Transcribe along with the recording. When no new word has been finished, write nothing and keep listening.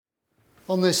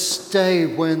On this day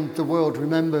when the world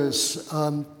remembers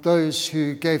those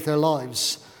who gave their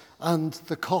lives and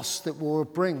the cost that war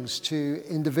brings to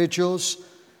individuals,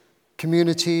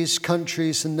 communities,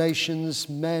 countries and nations,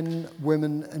 men,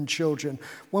 women and children,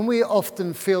 when we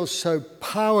often feel so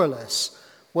powerless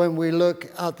when we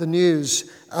look at the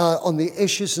news on the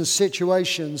issues and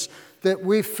situations that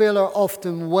we feel are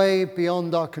often way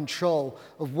beyond our control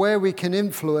of where we can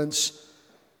influence,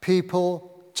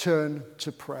 people turn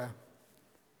to prayer.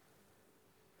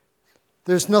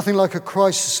 There's nothing like a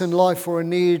crisis in life or a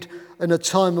need in a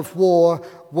time of war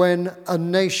when a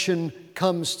nation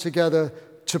comes together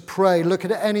to pray. Look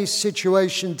at any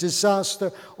situation,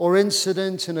 disaster or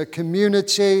incident in a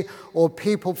community, or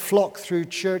people flock through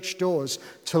church doors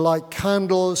to light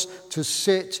candles, to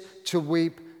sit, to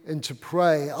weep, and to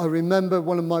pray. I remember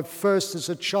one of my first as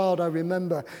a child,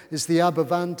 is the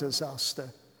Aberfan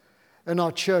disaster. In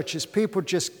our churches, people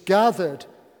just gathered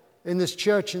in this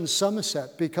church in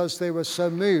Somerset because they were so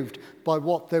moved by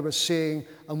what they were seeing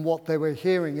and what they were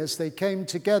hearing as they came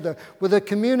together with a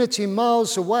community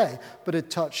miles away, but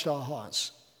it touched our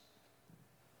hearts.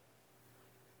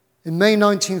 In May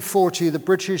 1940, the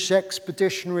British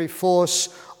Expeditionary Force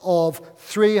of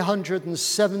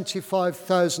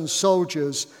 375,000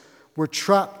 soldiers were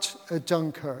trapped at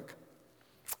Dunkirk.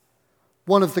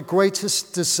 One of the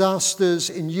greatest disasters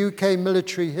in UK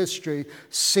military history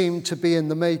seemed to be in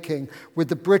the making, with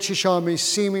the British Army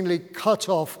seemingly cut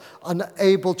off,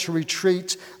 unable to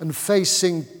retreat, and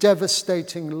facing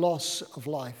devastating loss of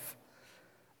life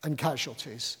and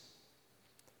casualties.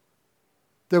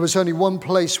 There was only one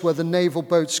place where the naval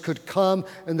boats could come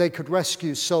and they could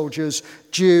rescue soldiers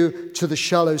due to the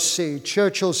shallow sea.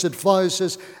 Churchill's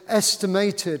advisors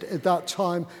estimated at that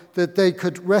time that they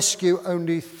could rescue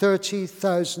only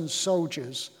 30,000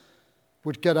 soldiers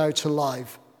would get out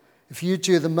alive. If you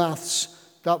do the maths,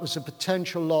 that was a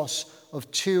potential loss of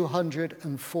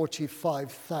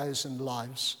 245,000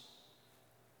 lives.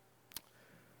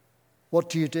 What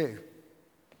do you do?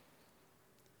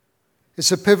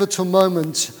 It's a pivotal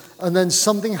moment, and then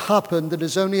something happened that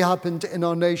has only happened in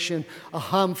our nation a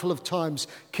handful of times.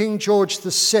 King George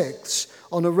VI,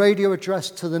 on a radio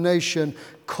address to the nation,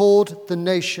 called the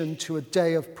nation to a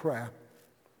day of prayer.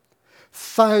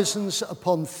 Thousands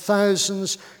upon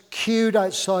thousands queued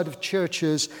outside of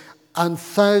churches, and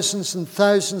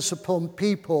thousands upon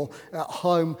people at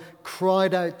home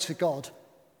cried out to God,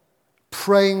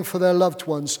 praying for their loved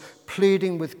ones,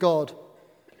 pleading with God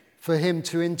for him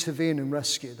to intervene and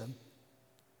rescue them.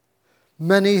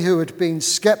 Many who had been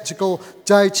skeptical,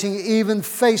 doubting, even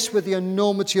faced with the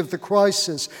enormity of the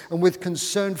crisis and with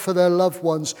concern for their loved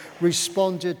ones,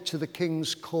 responded to the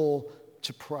king's call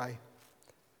to pray.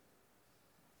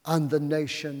 And the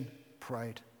nation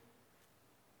prayed.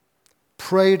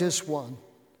 Prayed as one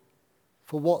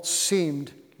for what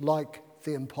seemed like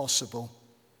the impossible.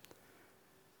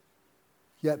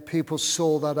 Yet people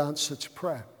saw that answer to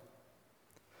prayer.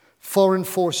 Foreign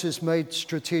forces made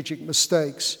strategic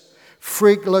mistakes.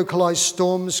 Freak localized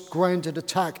storms grounded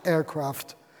attack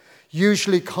aircraft.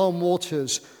 Usually calm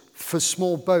waters for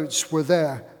small boats were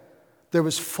there. There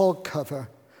was fog cover.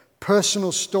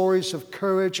 Personal stories of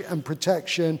courage and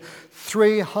protection.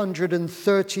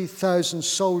 330,000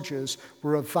 soldiers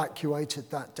were evacuated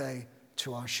that day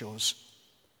to our shores.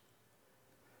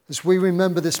 As we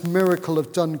remember this miracle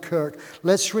of Dunkirk,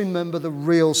 let's remember the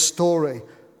real story,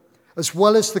 as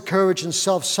well as the courage and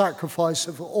self-sacrifice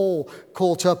of all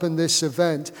caught up in this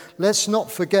event. Let's not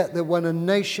forget that when a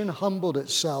nation humbled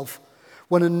itself,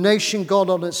 when a nation got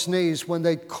on its knees, when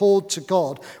they called to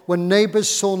God, when neighbors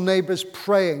saw neighbors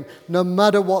praying, no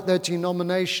matter what their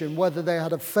denomination, whether they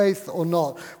had a faith or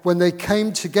not, when they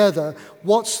came together,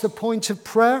 what's the point of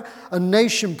prayer? A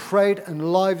nation prayed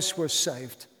and lives were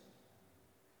saved.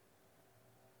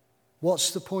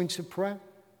 What's the point of prayer?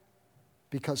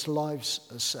 Because lives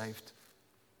are saved.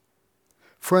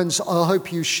 Friends, I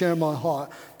hope you share my heart,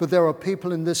 but there are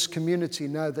people in this community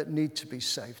now that need to be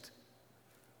saved.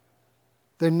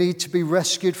 They need to be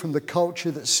rescued from the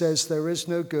culture that says there is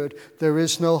no good, there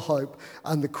is no hope,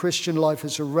 and the Christian life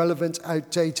is irrelevant,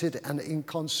 outdated, and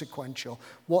inconsequential.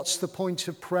 What's the point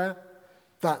of prayer?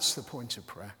 That's the point of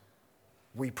prayer.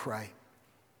 We pray.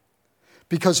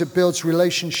 Because it builds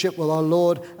relationship with our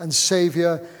Lord and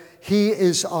Savior. He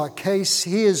is our case.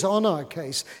 He is on our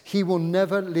case. He will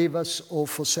never leave us or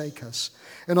forsake us.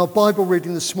 In our Bible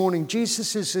reading this morning,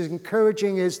 Jesus is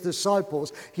encouraging his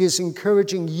disciples. He is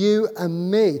encouraging you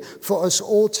and me for us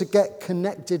all to get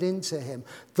connected into him.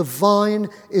 The vine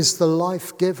is the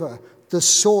life giver. the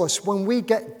source. When we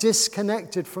get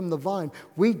disconnected from the vine,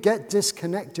 we get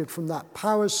disconnected from that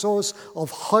power source of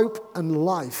hope and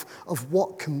life of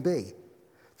what can be.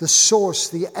 The source,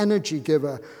 the energy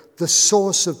giver, the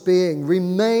source of being.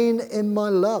 Remain in my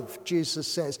love, Jesus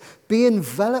says. Be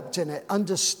enveloped in it.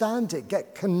 Understand it.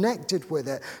 Get connected with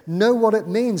it. Know what it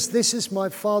means. This is my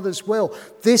Father's will.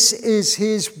 This is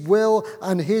his will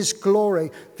and his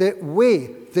glory,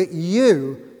 that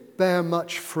you bear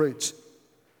much fruit,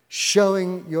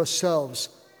 showing yourselves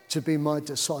to be my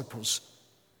disciples.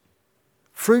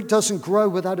 Fruit doesn't grow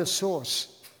without a source.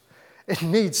 It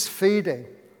needs feeding.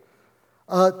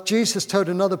 Jesus told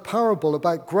another parable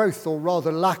about growth, or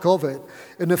rather lack of it,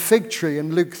 in a fig tree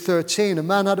in Luke 13. A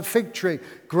man had a fig tree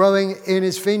growing in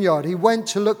his vineyard. He went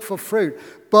to look for fruit,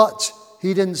 but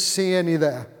he didn't see any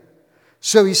there.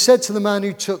 So he said to the man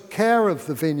who took care of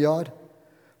the vineyard,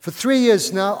 "For 3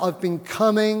 years now I've been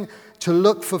coming to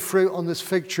look for fruit on this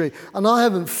fig tree, and I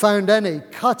haven't found any.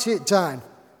 Cut it down.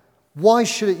 Why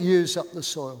should it use up the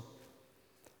soil?"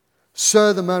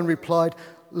 "Sir," the man replied,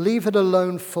 "leave it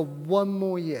alone for one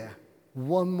more year,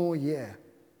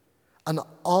 and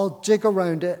I'll dig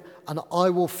around it and I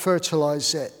will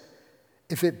fertilize it.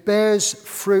 If it bears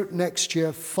fruit next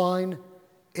year, fine.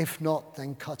 If not,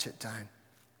 then cut it down."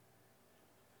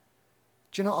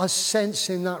 Do you know, I sense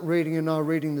in that reading, in our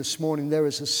reading this morning, there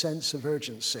is a sense of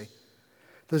urgency.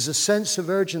 There's a sense of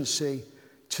urgency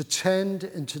to tend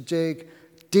and to dig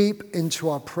deep into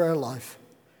our prayer life.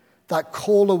 That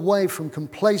call away from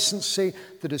complacency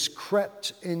that has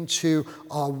crept into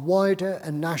our wider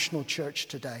and national church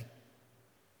today.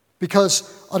 Because,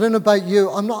 I don't know about you,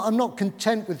 I'm not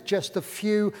content with just a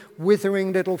few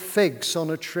withering little figs on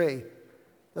a tree.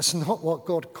 That's not what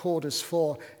God called us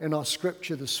for in our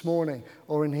scripture this morning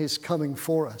or in his coming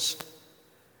for us.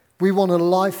 We want a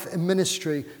life and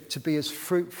ministry to be as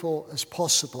fruitful as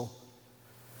possible.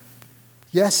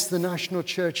 Yes, the national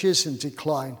church is in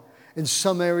decline. In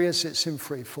some areas, it's in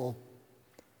free fall.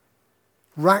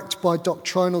 Racked by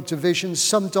doctrinal divisions,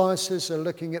 some dioceses are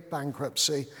looking at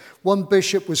bankruptcy. One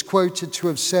bishop was quoted to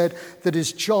have said that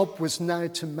his job was now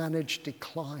to manage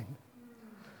decline.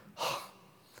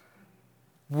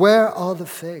 Where are the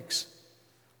figs?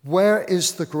 Where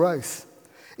is the growth?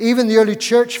 Even the early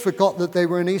church forgot that they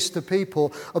were an Easter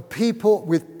people, a people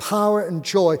with power and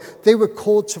joy. They were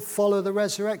called to follow the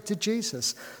resurrected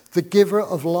Jesus, the giver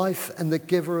of life and the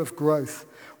giver of growth.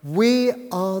 We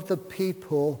are the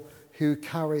people who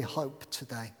carry hope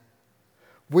today.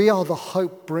 We are the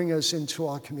hope bringers into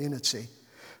our community.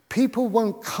 People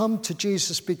won't come to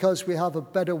Jesus because we have a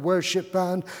better worship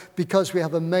band, because we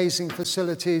have amazing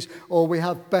facilities, or we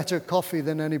have better coffee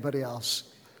than anybody else.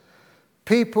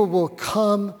 People will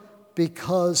come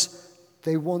because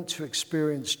they want to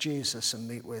experience Jesus and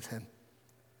meet with him,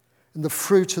 and the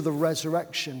fruit of the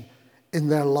resurrection in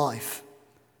their life.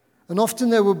 And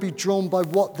often they will be drawn by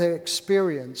what they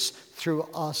experience through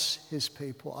us, his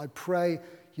people. I pray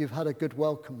you've had a good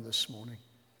welcome this morning.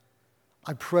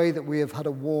 I pray that we have had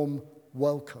a warm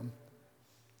welcome,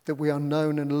 that we are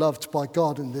known and loved by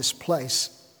God in this place,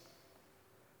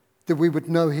 that we would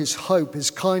know his hope,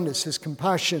 his kindness, his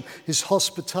compassion, his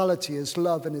hospitality, his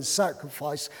love, and his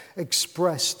sacrifice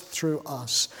expressed through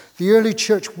us. The early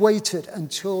church waited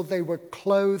until they were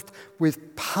clothed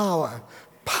with power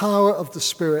of the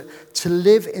Spirit, to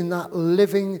live in that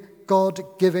living,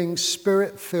 God-giving,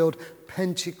 Spirit-filled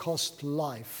Pentecost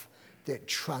life that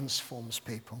transforms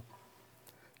people.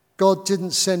 God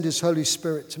didn't send his Holy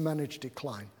Spirit to manage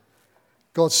decline.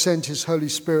 God sent his Holy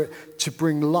Spirit to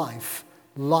bring life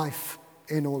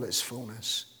in all its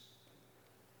fullness.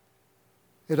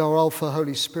 At our Alpha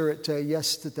Holy Spirit Day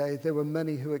yesterday, there were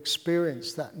many who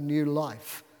experienced that new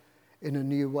life in a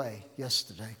new way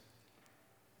yesterday.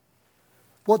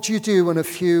 What do you do when a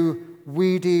few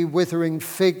weedy, withering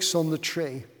figs on the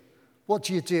tree? What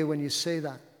do you do when you see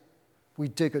that? We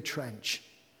dig a trench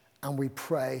and we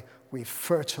pray, we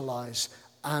fertilize,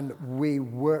 and we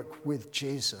work with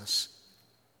Jesus.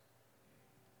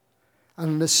 And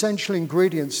an essential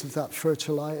ingredient of that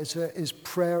fertilizer is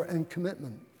prayer and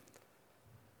commitment.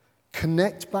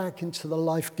 Connect back into the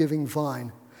life-giving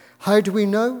vine. How do we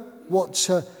know what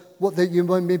that you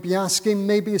may be asking?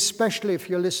 Maybe especially if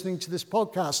you're listening to this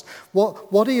podcast.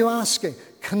 What are you asking?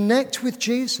 Connect with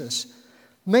Jesus.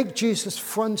 Make Jesus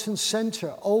front and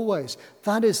center always.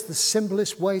 That is the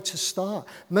simplest way to start.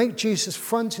 Make Jesus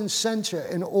front and center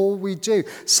in all we do.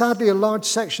 Sadly, a large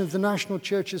section of the national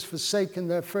church has forsaken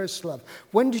their first love.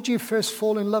 When did you first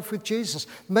fall in love with Jesus?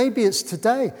 Maybe it's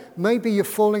today. Maybe you're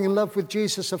falling in love with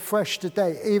Jesus afresh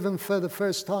today, even for the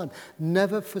first time.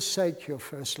 Never forsake your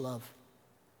first love.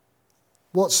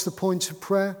 What's the point of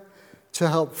prayer? to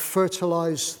help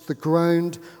fertilize the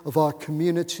ground of our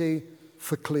community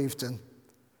for Clevedon.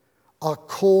 Our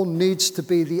call needs to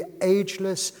be the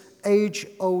ageless,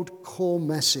 age-old core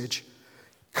message.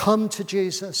 Come to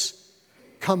Jesus,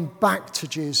 come back to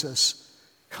Jesus,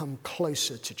 come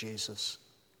closer to Jesus.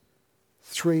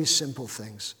 3 simple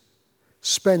things.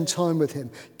 Spend time with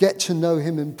him. Get to know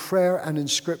him in prayer and in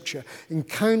Scripture.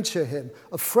 Encounter him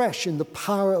afresh in the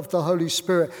power of the Holy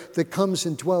Spirit that comes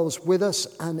and dwells with us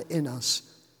and in us.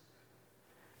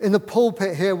 In the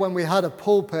pulpit here, when we had a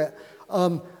pulpit,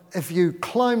 if you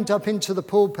climbed up into the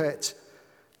pulpit,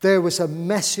 there was a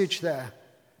message there.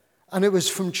 And it was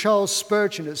from Charles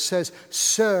Spurgeon. It says,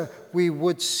 "Sir, we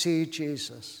would see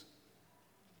Jesus."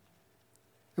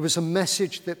 It was a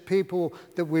message that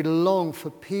we long for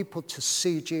people to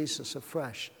see Jesus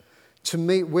afresh, to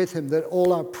meet with him, that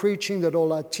all our preaching, that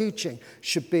all our teaching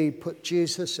should be put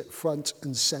Jesus at front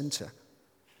and center.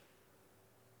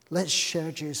 Let's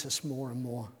share Jesus more and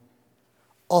more.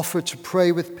 Offer to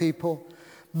pray with people.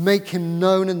 Make him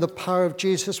known in the power of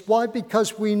Jesus. Why?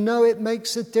 Because we know it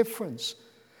makes a difference.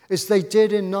 As they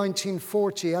did in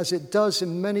 1940, as it does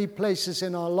in many places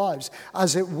in our lives,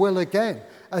 as it will again,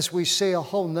 as we see a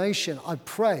whole nation, I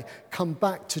pray, come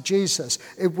back to Jesus.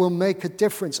 It will make a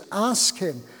difference. Ask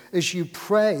him as you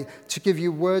pray to give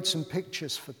you words and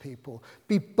pictures for people.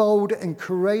 Be bold and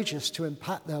courageous to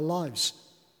impact their lives.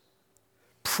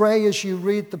 Pray as you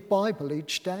read the Bible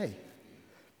each day.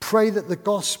 Pray that the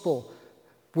gospel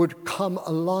would come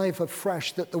alive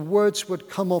afresh, that the words would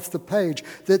come off the page,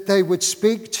 that they would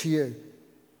speak to you.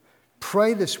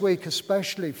 Pray this week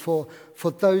especially for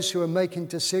those who are making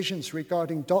decisions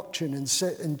regarding doctrine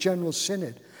and general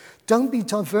synod. Don't be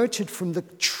diverted from the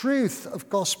truth of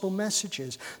gospel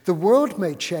messages. The world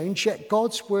may change, yet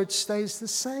God's word stays the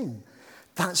same.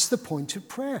 That's the point of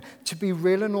prayer, to be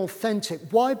real and authentic.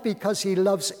 Why? Because he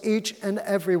loves each and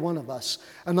every one of us.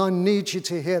 And I need you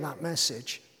to hear that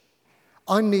message.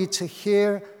 I need to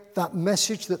hear that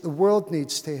message that the world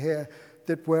needs to hear,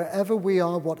 that wherever we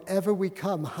are, whatever we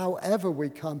come, however we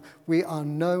come, we are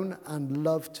known and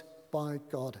loved by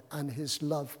God, and his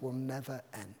love will never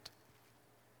end.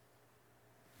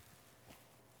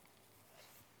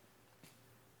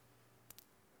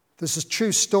 There's a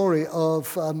true story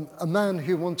of a man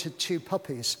who wanted 2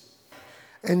 puppies.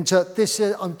 And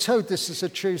I'm told this is a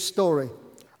true story.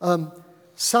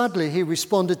 Sadly, he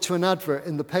responded to an advert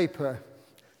in the paper.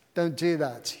 Don't do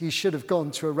that. He should have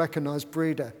gone to a recognized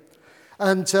breeder.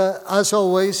 And as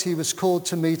always, he was called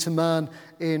to meet a man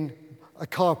in a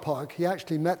car park. He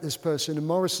actually met this person in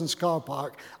Morrison's car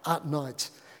park at night.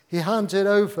 He handed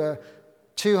over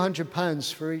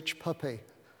 £200 for each puppy.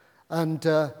 And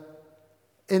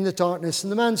in the darkness,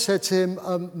 and the man said to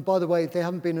him, by the way, they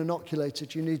haven't been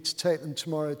inoculated. You need to take them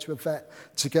tomorrow to a vet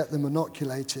to get them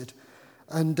inoculated.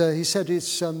 And he said, he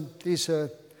said,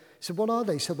 what are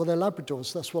they? He said, well, they're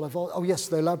Labradors. That's what I've... Oh, yes,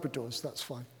 they're Labradors. That's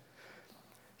fine.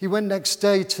 He went next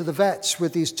day to the vets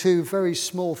with these 2 very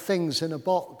small things in a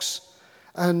box.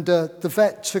 And the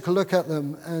vet took a look at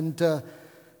them and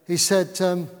he said,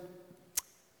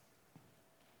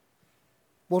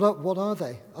 what are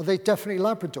they? Are they definitely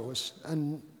Labradors?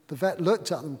 And the vet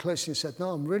looked at them closely and said,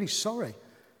 no, I'm really sorry.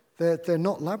 They're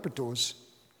not Labradors.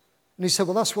 And he said,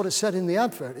 well, that's what it said in the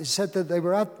advert. It said that they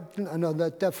were, no, they're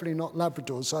definitely not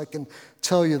Labradors, I can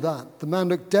tell you that. The man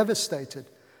looked devastated.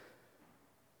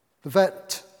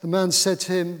 The man said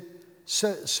to him,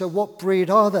 so what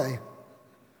breed are they?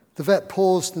 The vet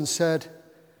paused and said,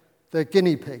 they're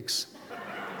guinea pigs.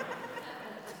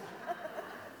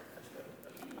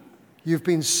 You've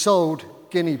been sold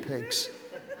guinea pigs.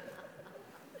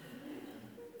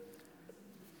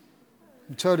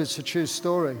 I'm told it's a true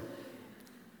story.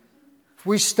 If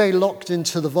we stay locked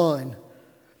into the vine,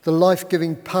 the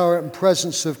life-giving power and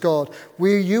presence of God,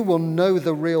 you will know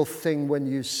the real thing when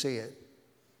you see it.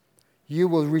 You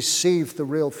will receive the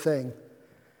real thing.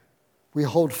 We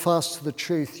hold fast to the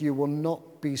truth. You will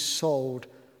not be sold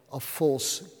a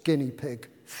false guinea pig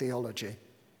theology.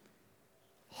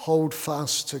 Hold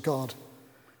fast to God.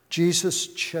 Jesus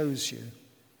chose you.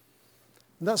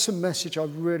 And that's a message I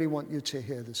really want you to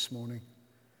hear this morning.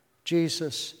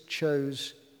 Jesus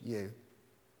chose you.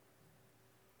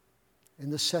 In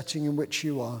the setting in which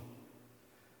you are.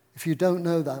 If you don't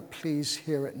know that, please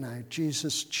hear it now.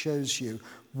 Jesus chose you.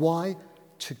 Why?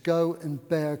 To go and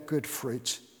bear good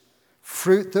fruit.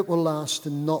 Fruit that will last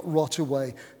and not rot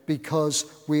away, because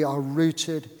we are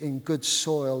rooted in good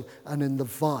soil and in the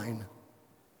vine.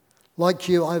 Like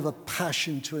you, I have a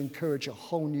passion to encourage a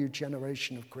whole new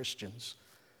generation of Christians.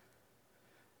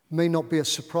 It may not be a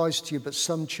surprise to you, but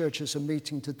some churches are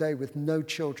meeting today with no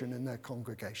children in their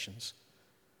congregations.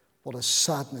 What a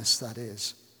sadness that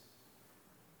is.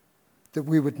 That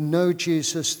we would know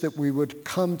Jesus, that we would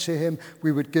come to him,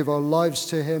 we would give our lives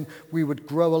to him, we would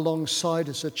grow alongside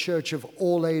as a church of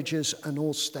all ages and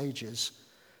all stages,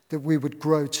 that we would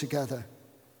grow together.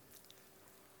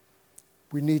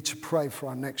 We need to pray for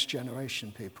our next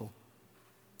generation, people.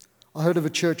 I heard of a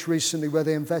church recently where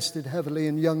they invested heavily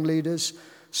in young leaders.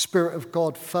 Spirit of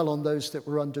God fell on those that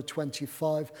were under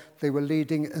 25. They were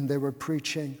leading and they were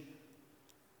preaching.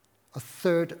 A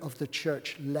third of the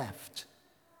church left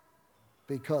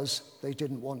because they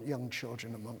didn't want young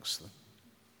children amongst them.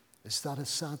 Is that a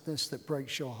sadness that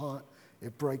breaks your heart?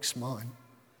 It breaks mine.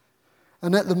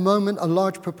 And at the moment, a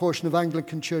large proportion of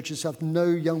Anglican churches have no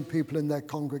young people in their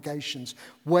congregations.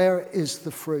 Where is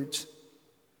the fruit?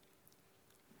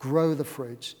 Grow the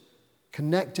fruit.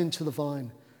 Connect into the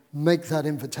vine. Make that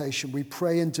invitation. We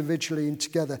pray individually and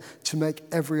together to make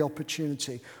every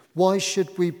opportunity. Why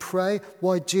should we pray?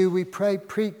 Why do we pray?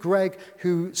 Pete Greig,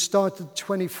 who started the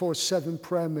 24/7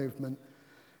 prayer movement,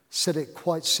 said it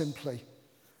quite simply.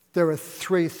 There are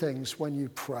 3 things when you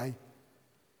pray.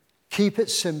 Keep it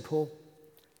simple,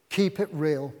 keep it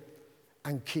real,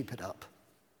 and keep it up.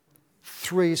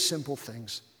 3 simple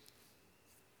things.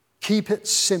 Keep it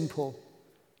simple,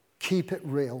 keep it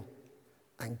real,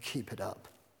 and keep it up.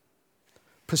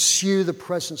 Pursue the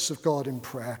presence of God in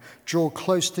prayer. Draw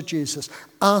close to Jesus.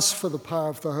 Ask for the power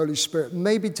of the Holy Spirit.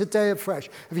 Maybe today afresh.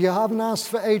 If you haven't asked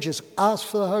for ages, ask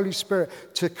for the Holy Spirit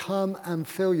to come and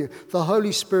fill you. The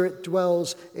Holy Spirit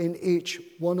dwells in each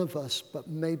one of us, but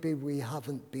maybe we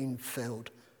haven't been filled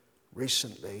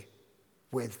recently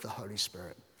with the Holy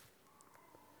Spirit.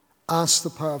 Ask the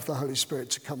power of the Holy Spirit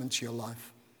to come into your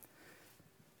life.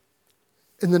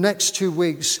 In the next 2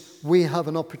 weeks, we have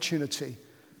an opportunity.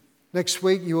 Next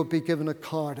week, you will be given a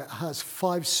card. It has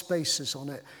 5 spaces on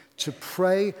it to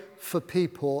pray for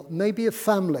people, maybe a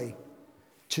family,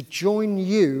 to join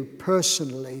you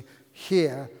personally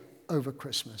here over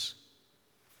Christmas.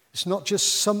 It's not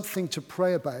just something to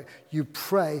pray about. You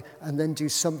pray and then do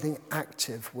something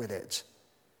active with it.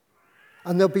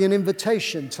 And there'll be an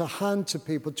invitation to hand to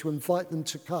people to invite them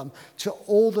to come to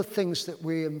all the things that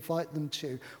we invite them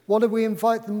to. What do we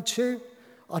invite them to?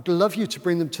 I'd love you to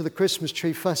bring them to the Christmas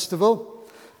Tree Festival.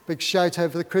 Big shout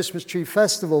out for the Christmas Tree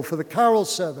Festival, for the carol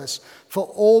service, for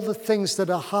all the things that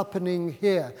are happening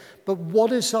here. But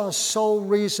what is our sole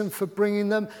reason for bringing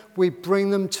them? We bring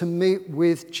them to meet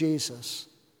with Jesus.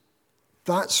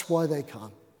 That's why they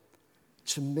come,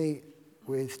 to meet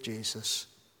with Jesus.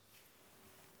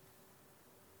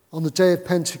 On the day of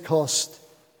Pentecost,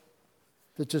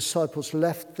 the disciples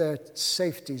left their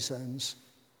safety zones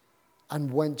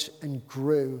and went and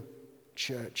grew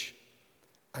church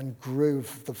and grew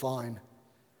the vine.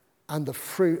 And the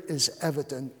fruit is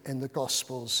evident in the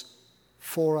Gospels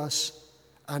for us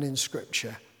and in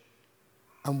Scripture.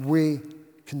 And we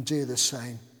can do the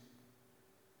same.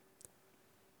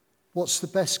 What's the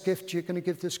best gift you're going to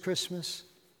give this Christmas?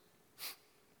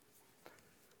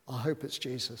 I hope it's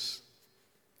Jesus.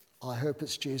 I hope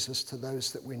it's Jesus to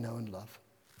those that we know and love.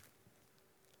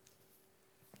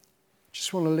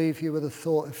 Just want to leave you with a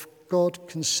thought. If God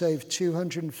can save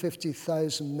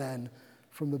 250,000 men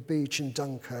from a beach in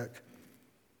Dunkirk,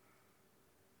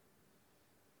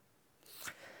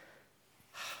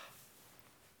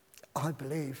 I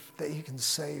believe that he can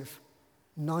save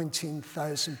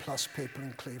 19,000 plus people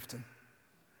in Clevedon.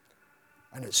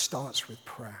 And it starts with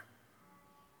prayer.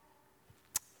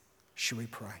 Should we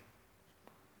pray?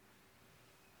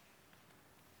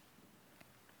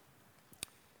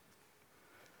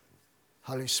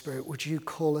 Holy Spirit, would you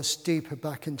call us deeper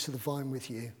back into the vine with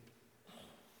you?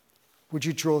 Would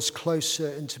you draw us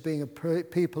closer into being a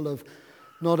people of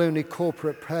not only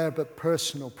corporate prayer, but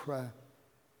personal prayer?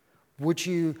 Would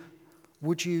you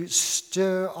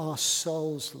stir our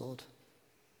souls, Lord,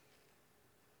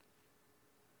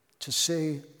 to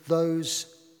see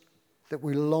those that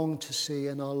we long to see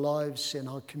in our lives, in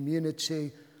our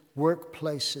community,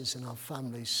 workplaces, and our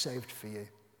families saved for you?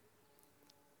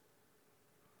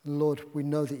 Lord, we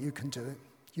know that you can do it.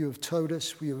 You have told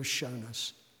us, you have shown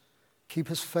us.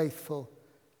 Keep us faithful,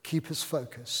 keep us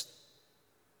focused.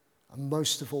 And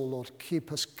most of all, Lord,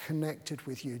 keep us connected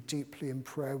with you deeply in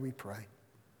prayer, we pray.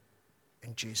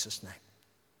 In Jesus' name,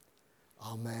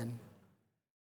 amen.